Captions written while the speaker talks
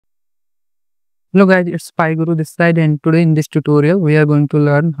Hello guys, it's pyGuru this side, and today in this tutorial we are going to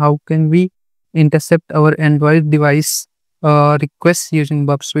learn how can we intercept our Android device requests using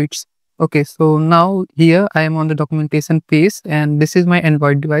Burp Suites. Okay, so now here I am on the documentation page and this is my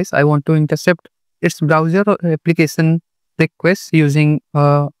Android device. I want to intercept its browser or application requests using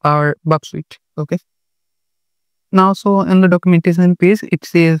our Burp Suite. Okay. Now, so on the documentation page, it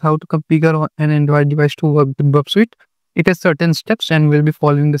says how to configure an Android device to work with Burp Suite. It has certain steps and we'll be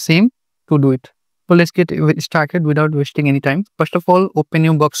following the same to do it. So let's get started without wasting any time. First of all, open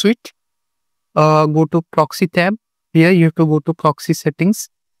your Burp Suite. Go to Proxy tab. Here you have to go to Proxy settings.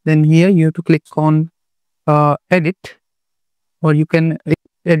 Then here you have to click on Edit, or you can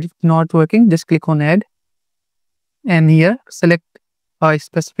edit not working. Just click on Add, and here select a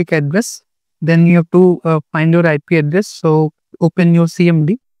specific address. Then you have to find your IP address. So open your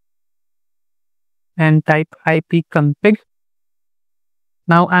CMD and type ipconfig.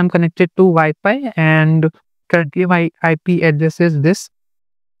 Now I'm connected to Wi-Fi and currently my IP address is this.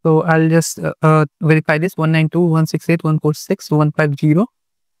 So I'll just verify this 192.168.146.150.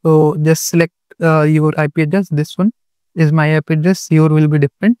 So just select your IP address. This one is my IP address. Your will be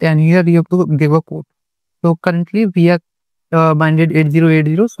different, and here you have to give a port. So currently we are binded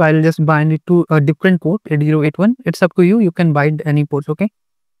 8080. So I'll just bind it to a different port, 8081. It's up to you. You can bind any port. Okay.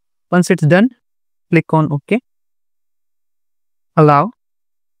 Once it's done, click on OK. Allow.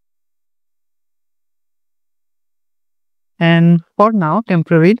 And for now,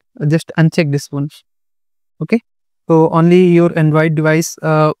 temporary, just uncheck this one. Okay. So only your Android device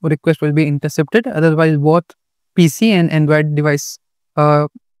request will be intercepted. Otherwise, both PC and Android device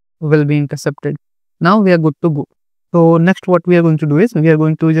will be intercepted. Now we are good to go. So next, what we are going to do is we are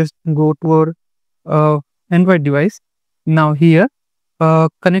going to just go to our Android device. Now here,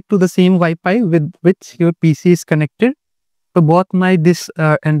 connect to the same Wi-Fi with which your PC is connected. So both my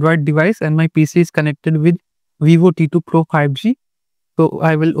Android device and my PC is connected with Vivo T2 Pro 5G. So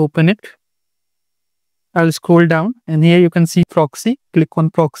I will open it. I'll scroll down and here you can see Proxy. Click on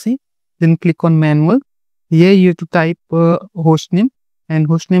Proxy, then click on Manual. Here you have to type hostname, and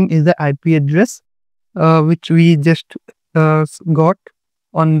hostname is the IP address which we just got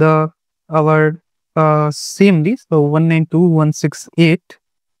on our CMD. So 192.168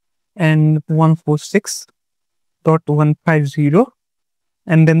 and 146.150.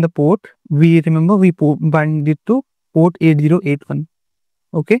 And then the port, we bind it to port 8081.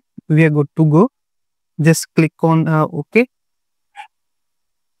 Okay, we are good to go. Just click on OK.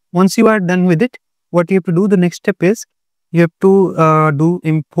 Once you are done with it, what you have to do, the next step is you have to do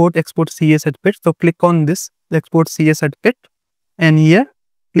import export CA certificate. So click on this export CA certificate, and here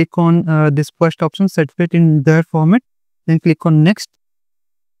click on this first option, certificate in their format. Then click on next.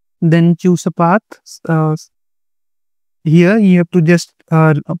 Then choose a path. Here you have to just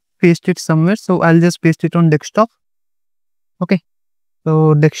paste it somewhere. So I'll just paste it on desktop. Okay.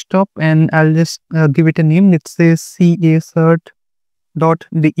 So desktop, and I'll just give it a name. It says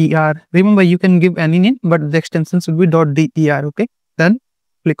CAcert.der. Remember, you can give any name, but the extension should be .der. Okay. Then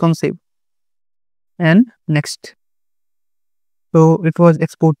click on save and next. So it was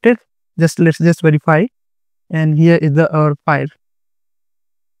exported. Let's just verify. And here is our file.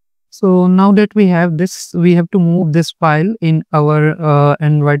 So now that we have this, we have to move this file in our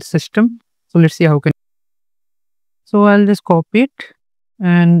Android system. So let's see how can. So I'll just copy it,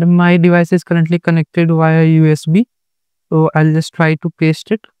 and my device is currently connected via USB. So I'll just try to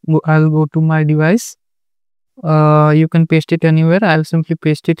paste it. I'll go to my device. You can paste it anywhere. I'll simply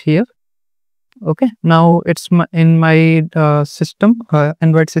paste it here. Okay. Now it's in my system,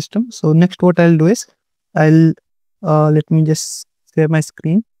 Android system. So next, what I'll do is I'll let me just share my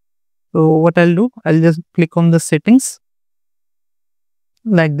screen. So what I'll do, I'll just click on the settings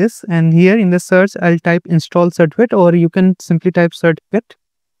like this, and here in the search, I'll type install certificate, or you can simply type certificate.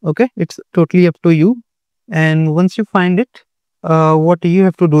 Okay, it's totally up to you. And once you find it, what you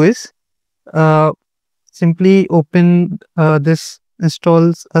have to do is simply open this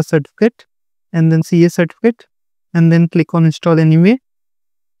installs a certificate and then CA certificate, and then click on install anyway.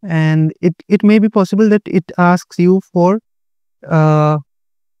 And it may be possible that it asks you for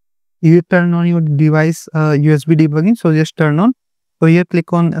you turn on your device USB debugging. So just turn on. So here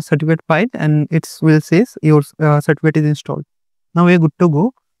click on a certificate file, and it will say your certificate is installed. Now we are good to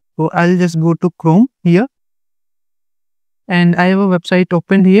go. So I'll just go to Chrome here, and I have a website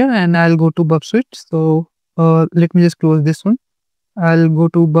opened here, and I'll go to Burp Suite. So let me just close this one. I'll go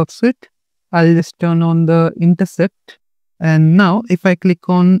to Burp Suite. I'll just turn on the Intercept, and now if I click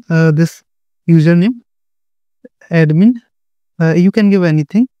on this username admin, you can give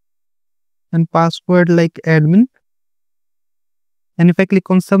anything, and password like admin. And if I click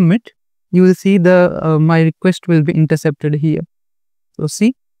on submit, you will see the my request will be intercepted here. So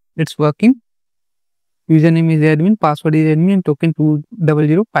see, it's working. Username is admin, password is admin, and token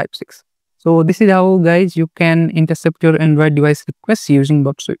 20056. So this is how, guys, you can intercept your Android device requests using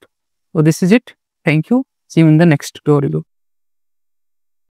Burp Suite. So this is it. Thank you. See you in the next tutorial.